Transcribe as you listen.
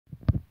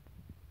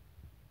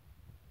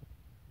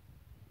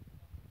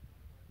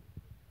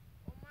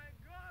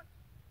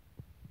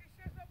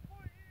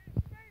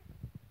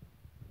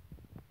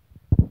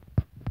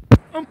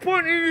I'm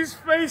pointing in his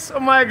face. Oh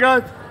my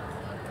God.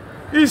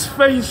 His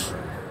face.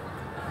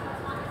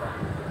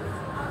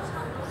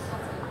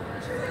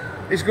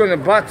 He's gonna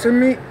batter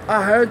me.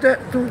 I heard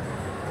that too.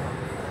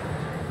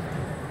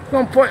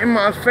 Don't point in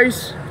my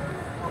face.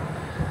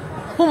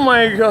 Oh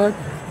my God.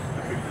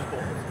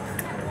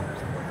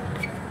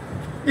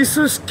 He's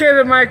so scared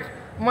of my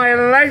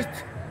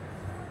light.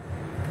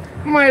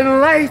 My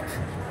light.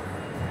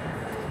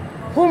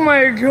 Oh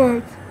my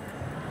God.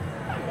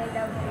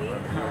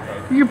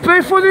 You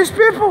pay for these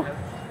people?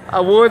 I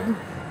wouldn't.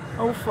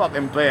 I would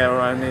fucking pay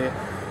around here.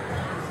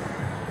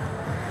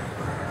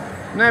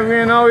 Never,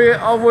 you know,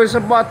 I was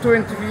about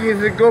 20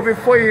 years ago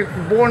before you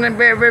were born in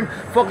bedroom,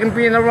 fucking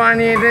being around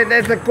here,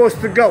 that's the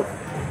cost to go.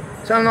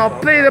 So I'm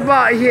not playing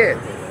about here.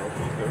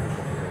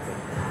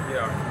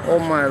 Oh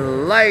my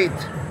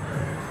light.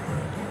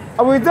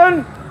 Are we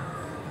done?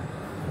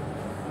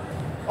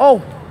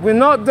 Oh, we're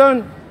not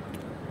done.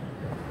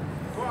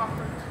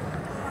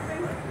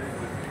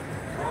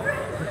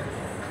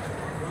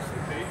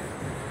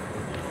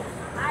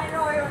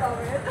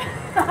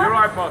 You're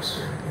right,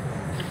 boss.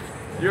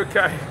 You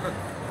okay?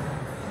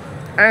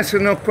 Answer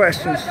no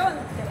questions. No,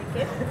 don't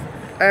take it.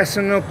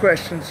 Answer no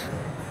questions.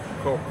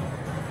 Cool.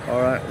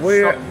 All right.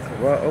 Well,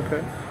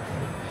 okay.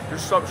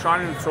 Just stop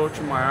shining the torch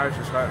in my eyes.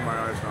 It's hurting my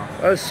eyes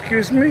now.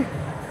 Excuse me?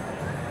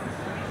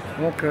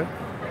 Okay.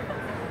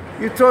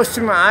 You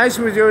toasting my eyes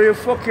with your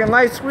fucking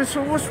lights. What's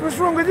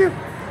wrong with you?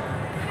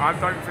 I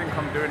don't think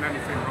I'm doing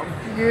anything wrong.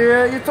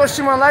 Yeah, you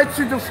touching my lights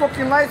with the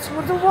fucking lights.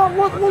 What?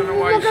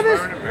 Look at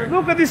this.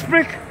 Look at this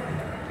brick.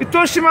 You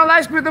touching my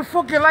lights with the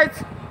fucking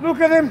lights. Look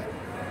at him.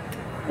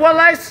 What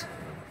lights?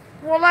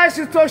 What lights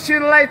you touching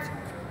the light?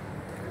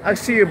 I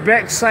see your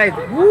backside.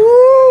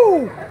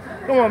 Woo!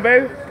 Come on,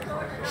 baby.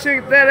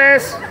 Shake that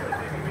ass.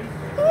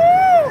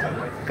 Woo!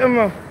 Come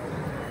on.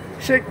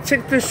 Shake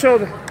the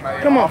shoulder.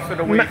 Come on.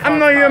 I'm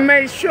not your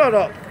mate. Shut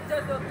up.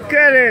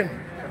 Get in.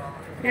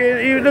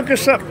 You look at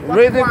something.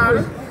 Really?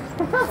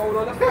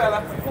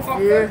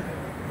 Yeah.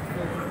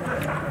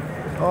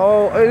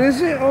 Oh,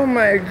 is it? Oh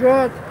my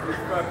God.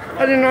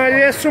 I didn't know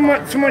there's so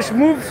much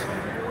moves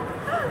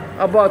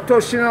about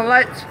touching a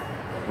light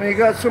when you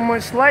got so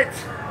much light.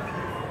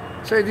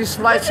 So these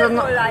lights are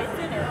not.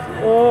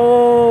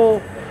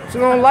 Oh, so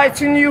no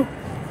lights in you?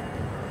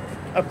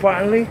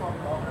 Apparently.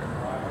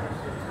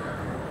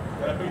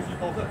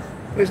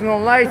 There's no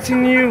light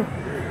in you.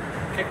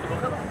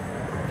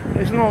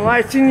 There's no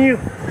light in you.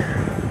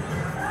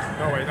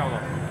 No way, no.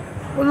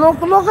 Well,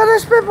 look at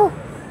these people.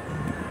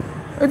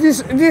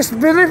 This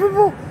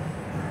believable.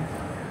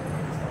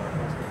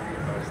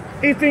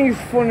 You think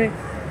it's funny? It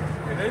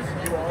is.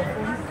 You are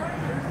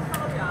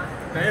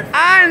funny.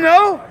 I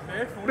know,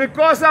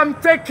 because I'm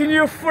taking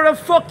you for a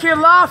fucking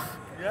laugh.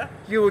 Yeah.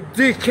 You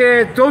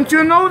dickhead! Don't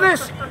you know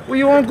this? Well,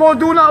 you won't go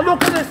do that.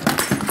 Look at this.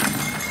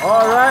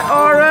 All right,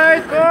 all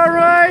right, all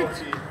right,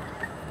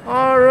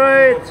 all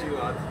right,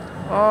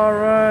 all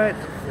right,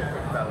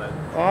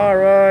 all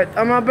right.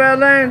 I'm a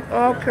Berlin.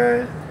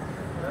 Okay.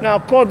 Now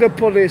call the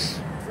police.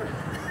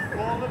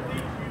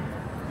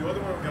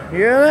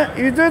 Yeah,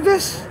 you did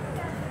this?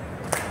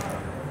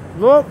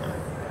 Look.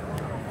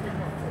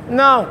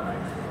 Now,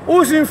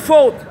 who's in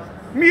fault?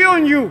 Me or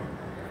you?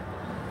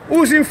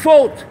 Who's in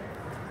fault?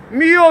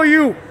 Me or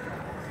you?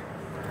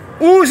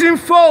 Who's in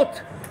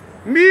fault?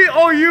 Me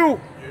or you?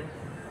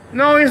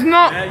 No, it's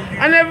not.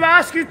 I never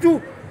asked you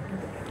to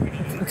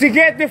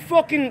get the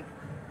fucking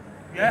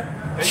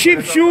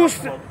cheap shoes.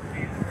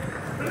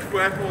 Just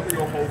wear more than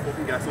your whole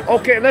fucking guess.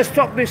 Okay, let's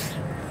stop this.